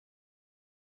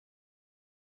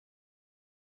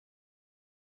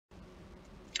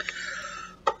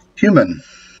Human.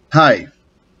 Hi,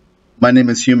 my name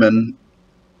is Human.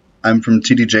 I'm from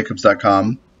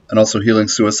tdjacobs.com and also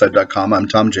healingsuicide.com. I'm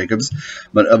Tom Jacobs.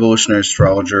 I'm an evolutionary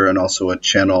astrologer and also a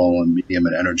channel and medium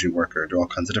and energy worker. I do all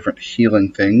kinds of different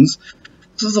healing things.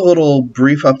 This is a little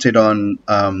brief update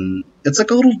on, it's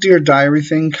like a little Dear Diary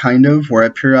thing, kind of, where I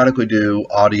periodically do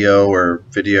audio or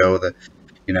video that,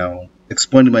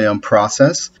 explaining my own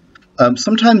process.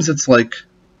 Sometimes it's like,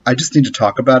 I just need to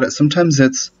talk about it. Sometimes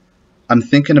it's, I'm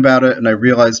thinking about it and I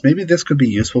realize maybe this could be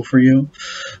useful for you.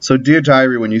 So Dear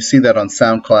Diary, when you see that on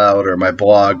SoundCloud or my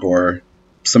blog or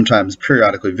sometimes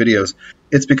periodically videos,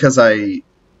 it's because I'm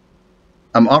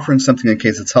offering something in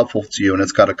case it's helpful to you and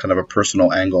it's got a kind of a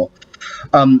personal angle.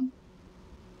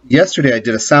 Yesterday I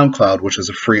did a SoundCloud, which is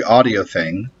a free audio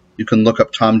thing. You can look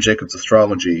up Tom Jacobs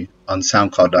Astrology on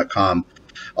SoundCloud.com.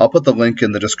 I'll put the link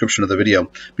in the description of the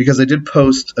video because I did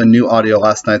post a new audio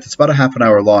last night that's about a half an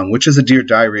hour long, which is a Dear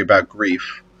Diary about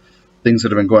grief, things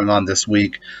that have been going on this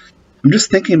week. I'm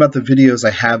just thinking about the videos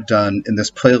I have done in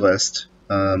this playlist,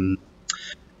 and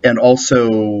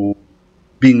also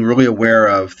being really aware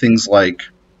of things like,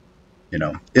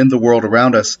 in the world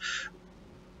around us.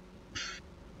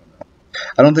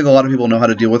 I don't think a lot of people know how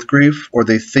to deal with grief, or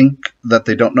they think that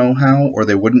they don't know how, or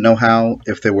they wouldn't know how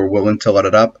if they were willing to let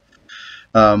it up.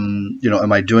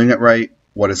 Am I doing it right?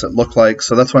 What does it look like?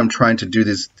 So that's why I'm trying to do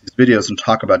these videos and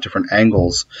talk about different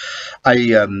angles. I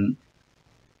don't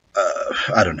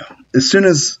know. As soon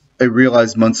as I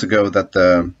realized months ago that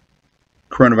the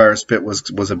coronavirus bit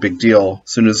was a big deal,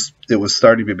 as soon as it was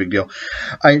starting to be a big deal,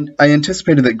 I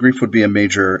anticipated that grief would be a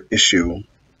major issue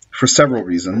for several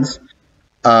reasons.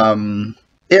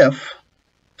 If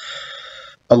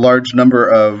a large number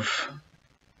of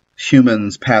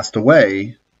humans passed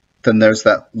away, then there's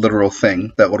that literal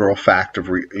thing, that literal fact of,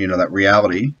 that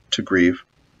reality to grieve.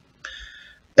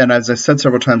 And as I said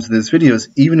several times in these videos,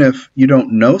 even if you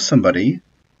don't know somebody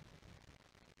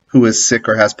who is sick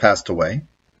or has passed away,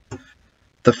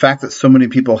 the fact that so many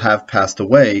people have passed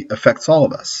away affects all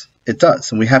of us. It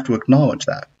does, and we have to acknowledge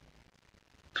that.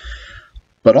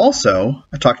 But also,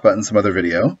 I talked about in some other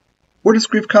video, where does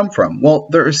grief come from? Well,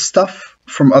 there is stuff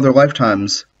from other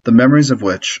lifetimes, the memories of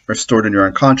which are stored in your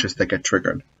unconscious that get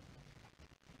triggered.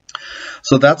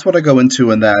 So that's what I go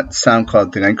into in that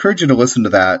SoundCloud thing. I encourage you to listen to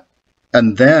that,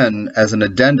 and then, as an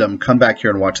addendum, come back here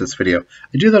and watch this video.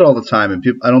 I do that all the time, and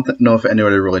I don't know if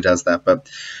anybody really does that. But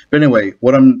anyway,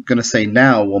 what I'm going to say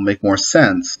now will make more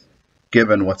sense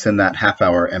given what's in that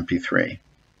half-hour MP3.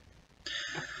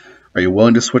 Are you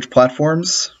willing to switch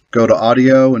platforms? Go to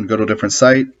audio and go to a different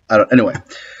site? Anyway,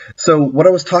 so what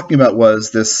I was talking about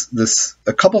was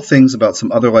a couple things about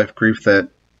some other life grief that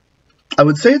I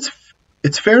would say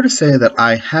it's fair to say that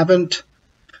I haven't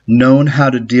known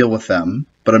how to deal with them,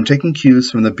 but I'm taking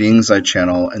cues from the beings I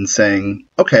channel and saying,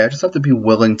 okay, I just have to be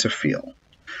willing to feel.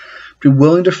 Be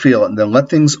willing to feel it and then let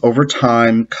things over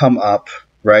time come up,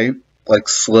 right? Like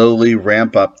slowly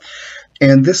ramp up.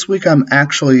 And this week I'm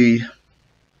actually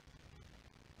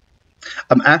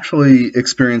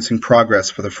experiencing progress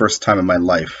for the first time in my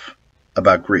life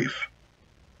about grief.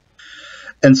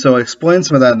 And so I explained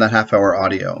some of that in that half-hour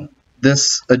audio.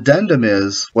 This addendum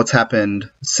is what's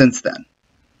happened since then.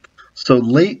 So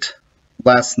late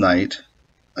last night,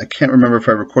 I can't remember if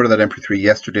I recorded that MP3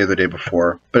 yesterday or the day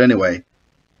before, but anyway,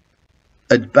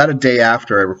 about a day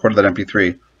after I recorded that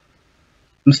MP3,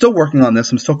 I'm still working on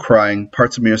this. I'm still crying.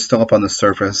 Parts of me are still up on the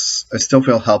surface. I still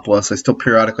feel helpless. I still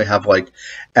periodically have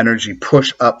energy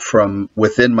push up from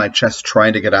within my chest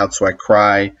trying to get out, so I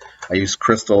cry. I use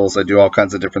crystals. I do all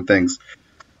kinds of different things.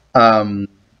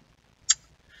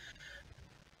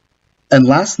 And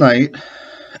last night,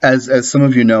 as some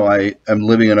of you know, I am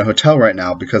living in a hotel right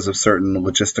now because of certain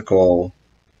logistical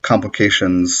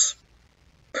complications.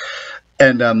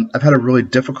 And I've had a really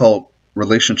difficult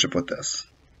relationship with this.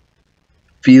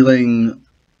 Feeling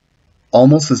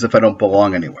almost as if I don't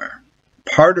belong anywhere.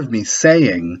 Part of me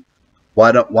saying,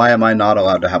 why am I not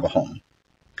allowed to have a home?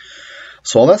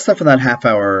 So all that stuff in that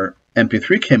half-hour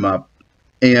MP3 came up,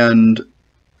 and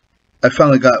I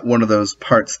finally got one of those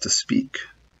parts to speak.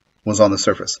 Was on the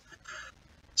surface.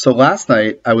 So last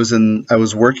night I was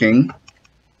working,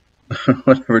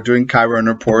 whatever, doing Chiron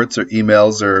reports or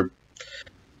emails or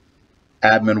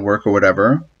admin work or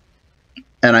whatever,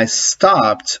 and I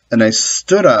stopped and I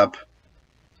stood up,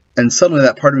 and suddenly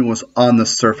that part of me was on the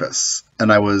surface,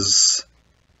 and I was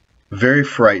very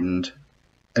frightened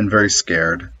and very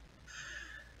scared.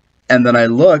 And then I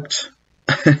looked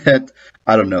at,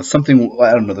 there's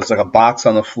like a box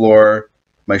on the floor,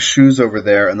 my shoes over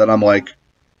there, and then I'm like,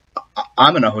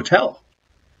 I'm in a hotel.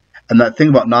 And that thing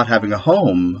about not having a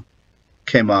home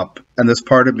came up, and this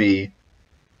part of me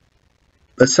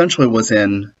essentially was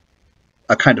in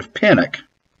a kind of panic.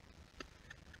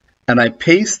 And I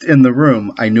paced in the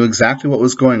room. I knew exactly what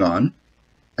was going on.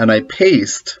 And I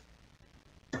paced,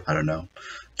 I don't know,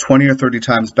 20 or 30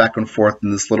 times back and forth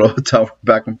in this little hotel,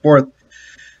 back and forth,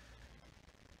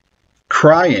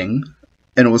 crying,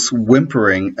 and it was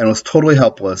whimpering, and it was totally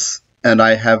helpless. And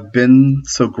I have been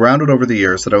so grounded over the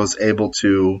years that I was able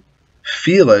to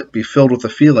feel it, be filled with the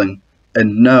feeling,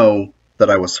 and know that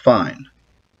I was fine.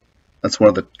 That's one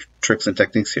of the tricks and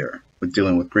techniques here with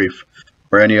dealing with grief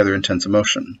or any other intense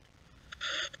emotion.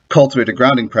 Cultivate a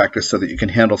grounding practice so that you can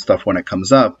handle stuff when it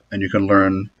comes up, and you can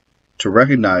learn to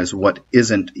recognize what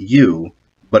isn't you,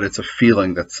 but it's a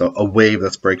feeling that's a wave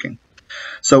that's breaking.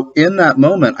 So in that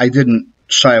moment, I didn't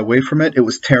shy away from it. It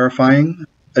was terrifying.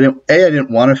 I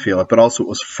didn't want to feel it, but also it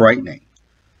was frightening.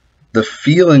 The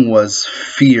feeling was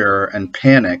fear and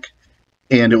panic,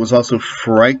 and it was also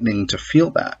frightening to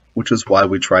feel that, which is why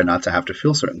we try not to have to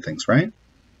feel certain things, right?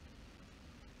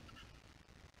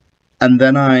 And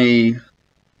then I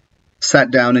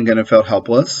sat down again and felt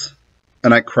helpless,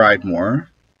 and I cried more.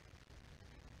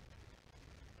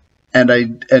 And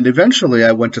eventually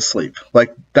I went to sleep.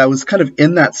 Like, that was kind of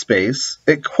in that space.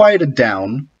 It quieted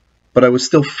down, but I was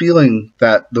still feeling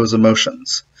those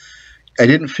emotions. I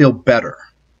didn't feel better.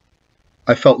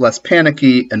 I felt less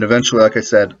panicky, and eventually, like I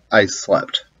said, I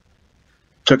slept.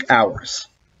 Took hours.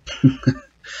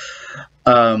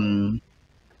 I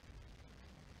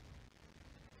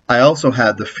also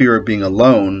had the fear of being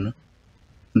alone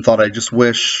and thought, I just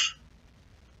wish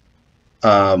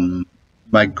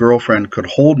my girlfriend could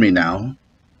hold me now.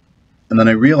 And then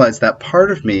I realized that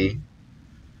part of me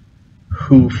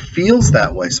who feels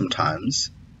that way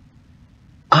sometimes,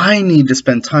 I need to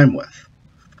spend time with.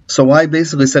 So I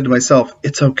basically said to myself,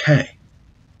 it's okay.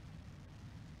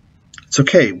 It's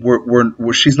okay.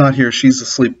 She's not here. She's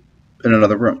asleep in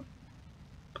another room.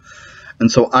 And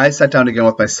so I sat down again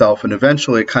with myself, and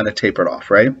eventually it kind of tapered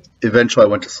off, right? Eventually I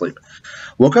went to sleep.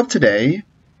 Woke up today.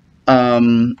 I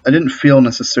didn't feel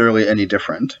necessarily any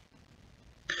different.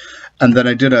 And then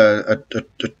I did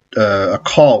a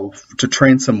call to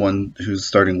train someone who's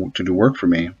starting to do work for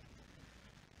me.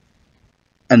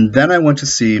 And then I went to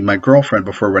see my girlfriend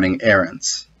before running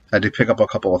errands. I had to pick up a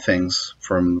couple of things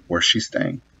from where she's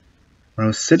staying. When I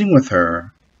was sitting with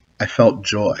her, I felt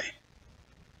joy.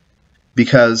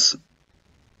 Because,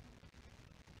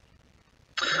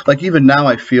 like, even now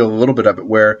I feel a little bit of it,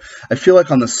 where I feel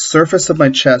like on the surface of my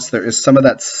chest there is some of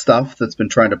that stuff that's been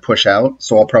trying to push out.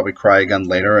 So I'll probably cry again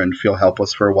later and feel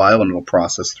helpless for a while, and it'll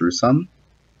process through some.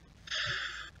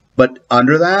 But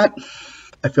under that,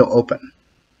 I feel open.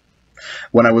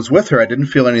 When I was with her, I didn't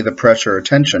feel any of the pressure or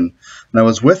tension. And I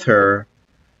was with her,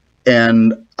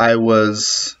 and I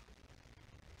was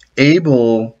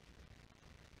able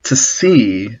to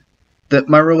see that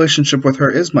my relationship with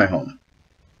her is my home.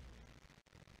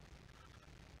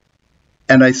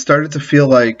 And I started to feel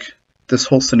like this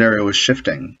whole scenario was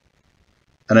shifting.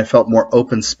 And I felt more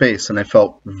open space, and I just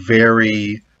felt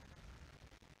very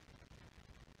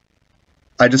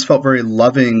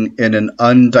loving in an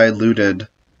undiluted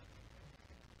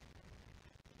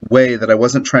way, that I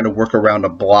wasn't trying to work around a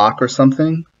block or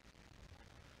something.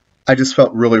 I just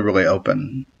felt really, really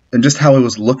open. And just how I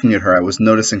was looking at her, I was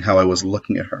noticing how I was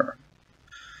looking at her.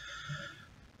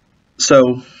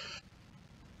 So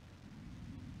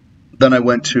then I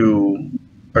went to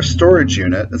our storage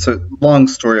unit. It's a long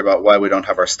story about why we don't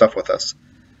have our stuff with us.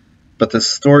 But this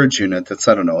storage unit that's,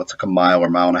 I don't know, it's like a mile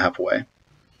or mile and a half away.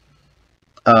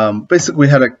 Basically, we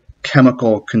had a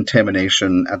chemical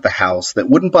contamination at the house that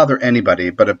wouldn't bother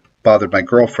anybody, but it bothered my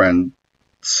girlfriend.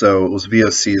 So it was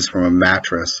VOCs from a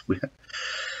mattress.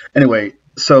 Anyway,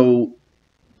 so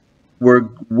we're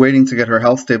waiting to get her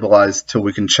health stabilized till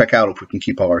we can check out if we can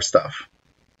keep all our stuff.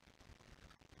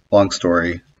 Long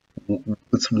story.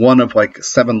 It's one of like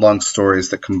 7 long stories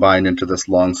that combine into this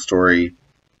long story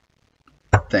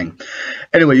thing.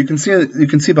 Anyway, you can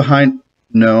see behind.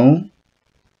 No.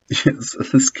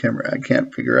 This camera, I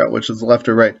can't figure out which is left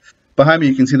or right. Behind me,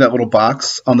 you can see that little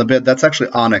box on the bed. That's actually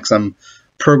Onyx. I'm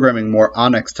programming more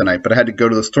Onyx tonight, but I had to go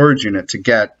to the storage unit to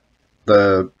get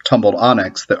the tumbled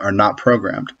Onyx that are not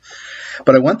programmed.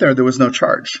 But I went there was no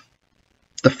charge.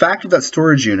 The fact of that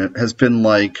storage unit has been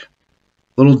like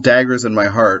little daggers in my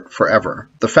heart forever.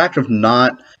 The fact of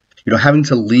not, having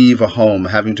to leave a home,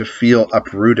 having to feel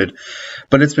uprooted,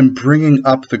 but it's been bringing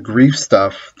up the grief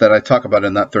stuff that I talk about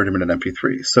in that 30-minute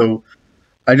MP3. So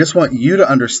I just want you to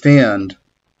understand,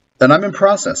 and I'm in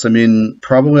process. I mean,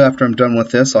 probably after I'm done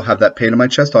with this, I'll have that pain in my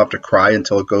chest. I'll have to cry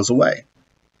until it goes away.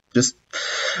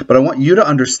 But I want you to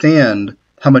understand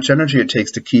how much energy it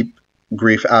takes to keep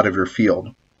grief out of your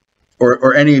field.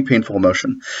 or any painful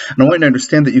emotion. And I want you to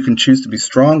understand that you can choose to be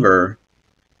stronger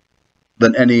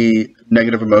than any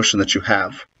negative emotion that you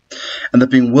have. And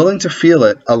that being willing to feel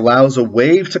it allows a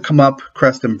wave to come up,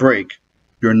 crest, and break.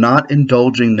 You're not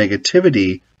indulging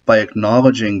negativity by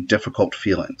acknowledging difficult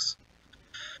feelings.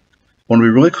 I want to be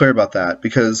really clear about that,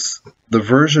 because the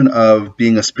version of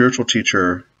being a spiritual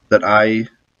teacher that I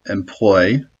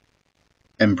employ,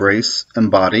 embrace,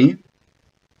 embody,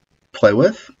 play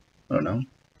with, I don't know,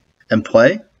 and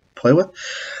play with,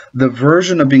 the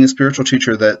version of being a spiritual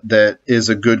teacher that is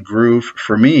a good groove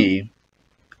for me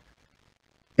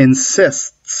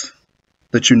insists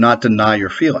that you not deny your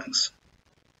feelings,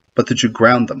 but that you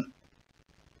ground them.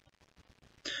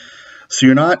 So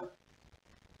you're not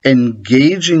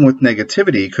engaging with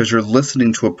negativity because you're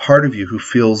listening to a part of you who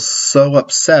feels so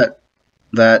upset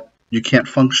that you can't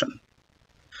function.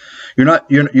 You're not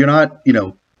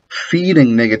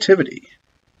feeding negativity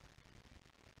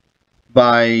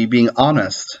by being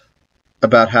honest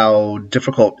about how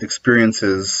difficult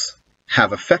experiences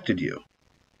have affected you.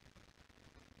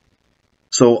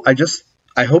 So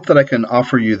I hope that I can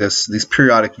offer you these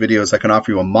periodic videos. I can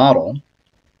offer you a model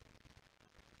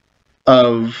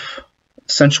of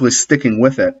essentially sticking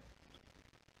with it,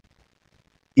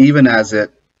 even as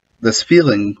this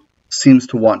feeling seems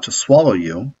to want to swallow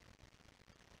you.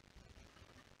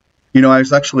 I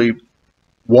was actually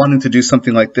wanting to do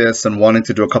something like this and wanting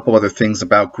to do a couple other things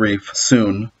about grief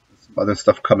soon. Some other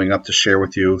stuff coming up to share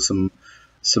with you, some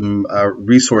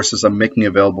resources I'm making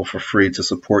available for free to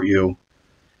support you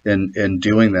in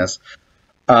doing this.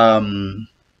 And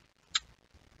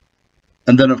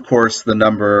then, of course, the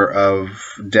number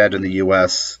of dead in the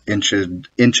U.S.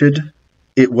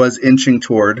 It was inching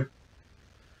toward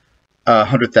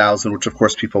 100,000, which, of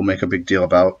course, people make a big deal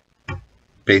about.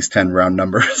 Base 10 round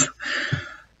numbers.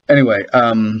 Anyway,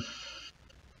 and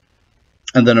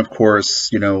then, of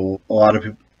course, a lot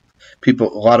of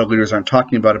leaders aren't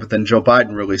talking about it, but then Joe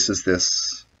Biden releases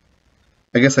this.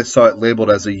 I guess I saw it labeled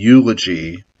as a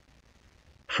eulogy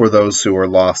for those who are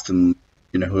lost and,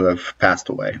 who have passed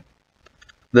away.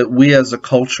 That we as a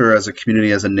culture, as a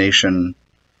community, as a nation,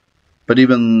 but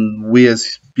even we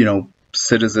as,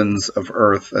 citizens of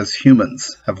Earth, as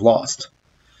humans, have lost.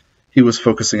 He was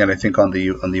focusing, I think, on the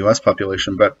U.S.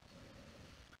 population,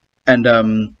 I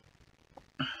didn't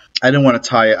want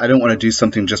to do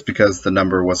something just because the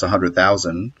number was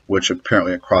 100,000, which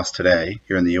apparently it crossed today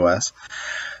here in the U.S.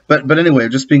 But anyway,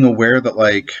 just being aware that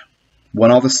when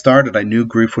all this started, I knew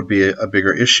grief would be a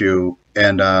bigger issue,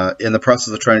 and in the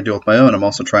process of trying to deal with my own, I'm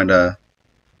also trying to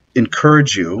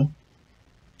encourage you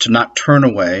to not turn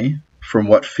away from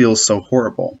what feels so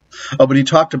horrible. Oh, but he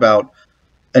talked about,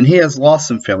 and he has lost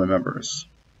some family members.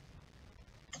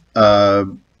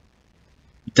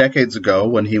 Decades ago,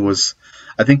 when he was,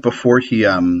 I think before he,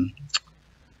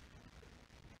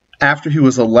 after he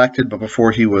was elected, but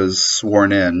before he was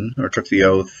sworn in or took the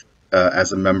oath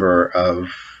as a member of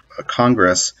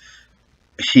Congress,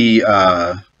 he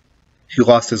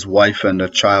lost his wife and a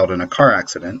child in a car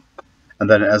accident, and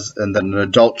then an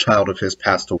adult child of his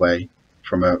passed away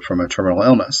from a terminal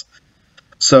illness.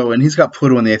 So, and he's got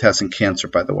Pluto in the 8th house and Cancer,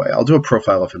 by the way. I'll do a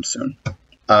profile of him soon.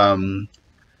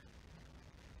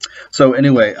 So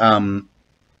anyway, I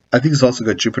think he's also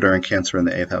got Jupiter and Cancer in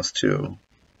the 8th house too.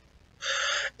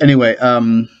 Anyway,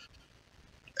 and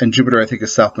Jupiter, I think,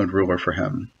 is South Node ruler for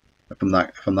him, if I'm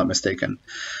not mistaken.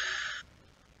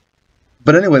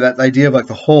 But anyway, that idea of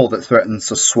the hole that threatens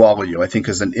to swallow you, I think,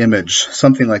 is an image,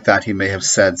 something like that. He may have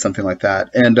said something like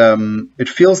that, and it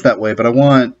feels that way. But I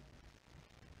want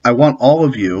all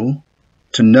of you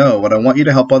to know, and I want you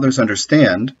to help others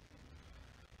understand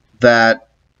that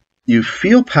you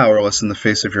feel powerless in the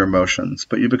face of your emotions,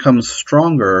 but you become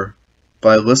stronger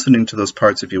by listening to those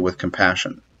parts of you with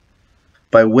compassion,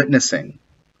 by witnessing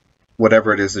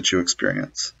whatever it is that you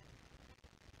experience.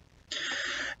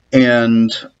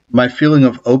 And my feeling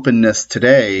of openness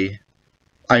today,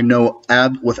 I know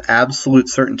with absolute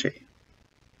certainty,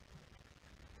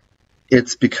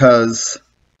 it's because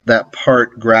that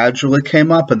part gradually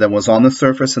came up and then was on the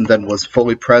surface and then was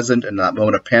fully present in that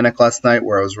moment of panic last night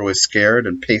where I was really scared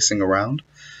and pacing around.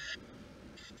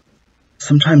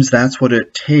 Sometimes that's what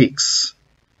it takes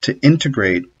to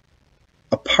integrate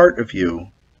a part of you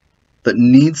that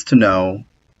needs to know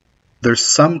there's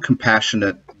some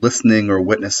compassionate listening or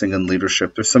witnessing and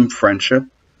leadership. There's some friendship.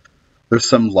 There's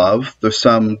some love. There's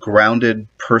some grounded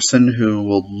person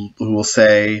who will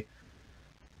say,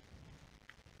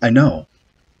 I know.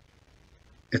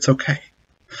 It's okay.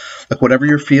 Whatever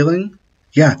you're feeling,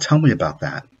 yeah, tell me about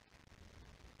that.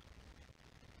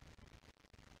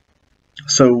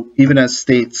 So even as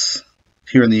states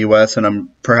here in the US, and I'm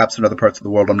perhaps in other parts of the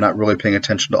world, I'm not really paying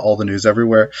attention to all the news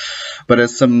everywhere. But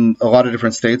as a lot of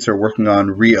different states are working on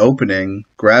reopening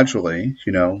gradually,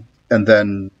 and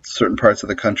then certain parts of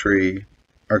the country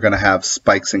are going to have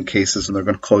spikes in cases and they're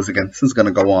going to close again. This is going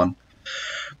to go on.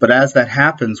 But as that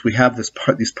happens, we have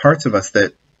these parts of us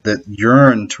that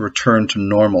yearn to return to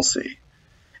normalcy.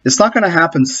 It's not going to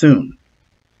happen soon.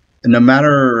 And no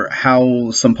matter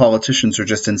how some politicians are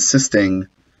just insisting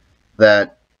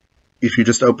that if you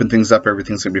just open things up,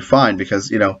 everything's going to be fine,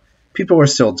 because, people are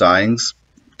still dying.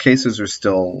 Cases are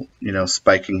still,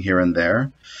 spiking here and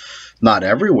there. Not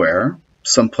everywhere.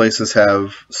 Some places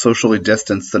have socially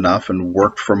distanced enough and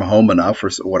worked from home enough or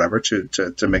whatever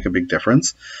to make a big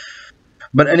difference.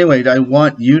 But anyway, I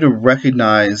want you to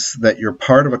recognize that you're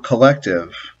part of a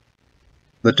collective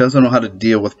that doesn't know how to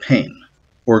deal with pain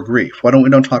or grief. Why don't we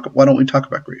talk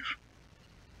about grief?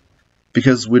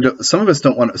 Because some of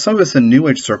us in New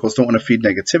Age circles don't want to feed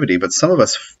negativity, but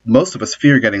most of us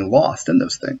fear getting lost in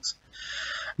those things.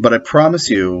 But I promise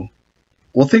you,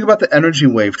 well, think about the energy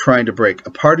wave trying to break.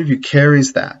 A part of you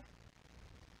carries that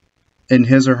in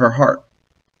his or her heart.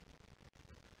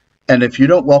 And if you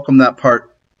don't welcome that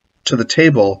part to the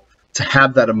table to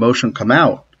have that emotion come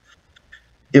out,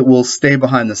 it will stay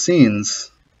behind the scenes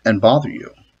and bother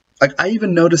you. Like, I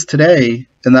even noticed today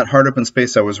in that heart open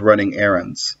space, I was running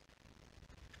errands.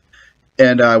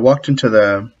 And I walked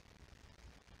into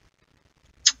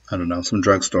some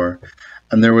drugstore,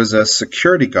 and there was a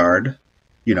security guard,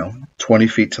 20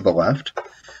 feet to the left. And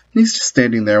he's just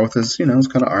standing there with his, his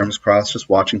kind of arms crossed, just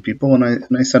watching people. And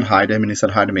I said hi to him, and he said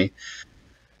hi to me.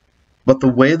 But the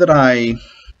way that I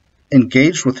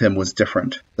engaged with him was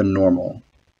different than normal,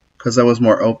 because I was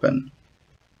more open.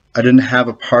 I didn't have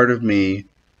a part of me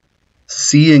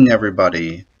seeing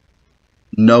everybody,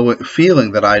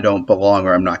 feeling that I don't belong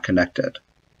or I'm not connected.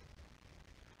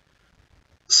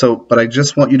 But I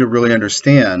just want you to really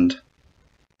understand,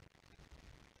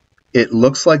 it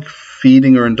looks like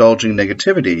feeding or indulging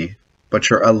negativity, but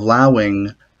you're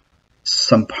allowing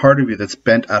some part of you that's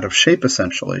bent out of shape,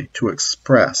 essentially, to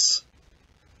express,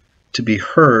 to be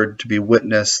heard, to be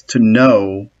witnessed, to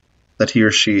know that he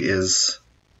or she is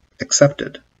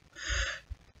accepted.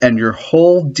 And your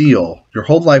whole deal, your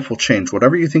whole life will change.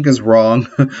 Whatever you think is wrong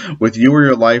with you or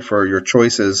your life or your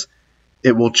choices,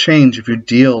 it will change if you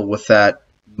deal with that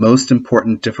most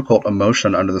important, difficult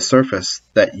emotion under the surface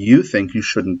that you think you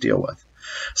shouldn't deal with.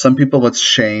 Some people, it's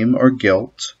shame or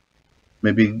guilt,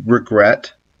 maybe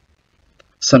regret.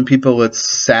 Some people, it's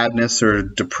sadness or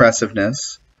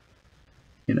depressiveness.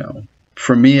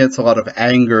 For me, it's a lot of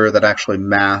anger that actually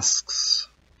masks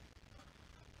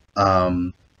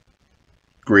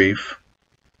grief.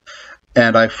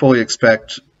 And I fully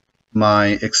expect my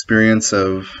experience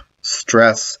of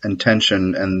stress and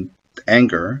tension and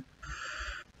anger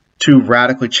to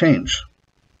radically change,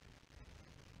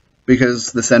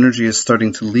 because this energy is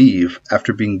starting to leave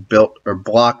after being built or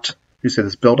blocked. You say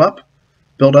this, build up?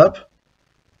 What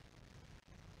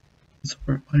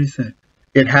do you say?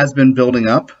 It has been building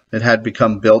up. It had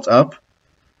become built up,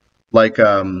 like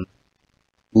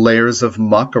layers of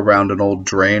muck around an old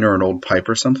drain or an old pipe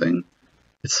or something.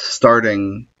 It's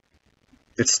starting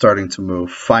to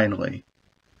move, finally.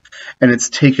 And it's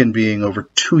taken being over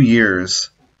 2 years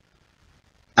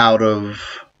out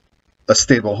of a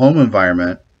stable home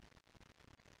environment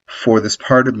for this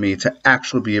part of me to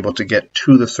actually be able to get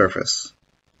to the surface,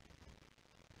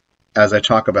 as I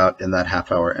talk about in that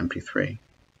half-hour MP3.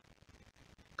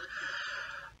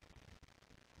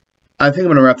 I think I'm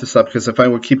going to wrap this up, because if I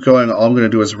would keep going, all I'm going to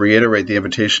do is reiterate the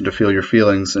invitation to feel your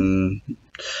feelings. And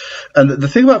the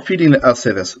thing about feeding, I'll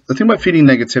say this, the thing about feeding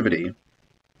negativity,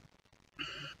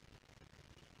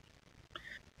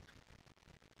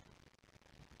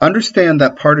 understand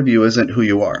that part of you isn't who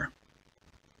you are.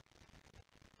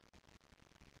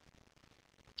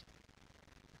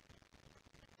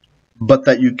 But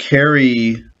that you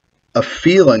carry a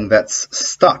feeling that's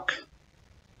stuck.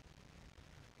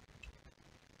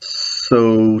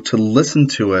 So to listen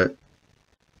to it,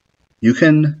 you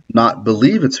can not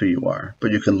believe it's who you are,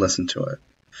 but you can listen to it.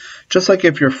 Just like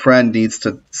if your friend needs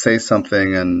to say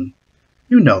something and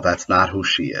that's not who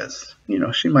she is.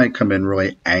 She might come in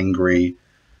really angry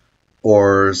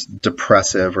or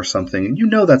depressive or something.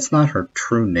 And that's not her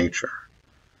true nature.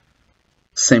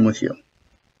 Same with you.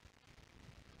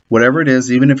 Whatever it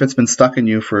is, even if it's been stuck in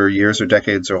you for years or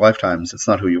decades or lifetimes, it's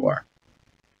not who you are.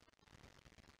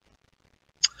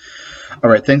 All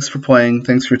right, thanks for playing.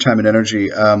 Thanks for your time and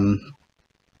energy. I'm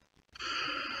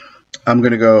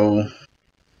going to go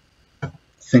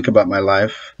think about my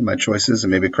life, my choices,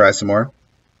 and maybe cry some more.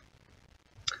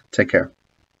 Take care.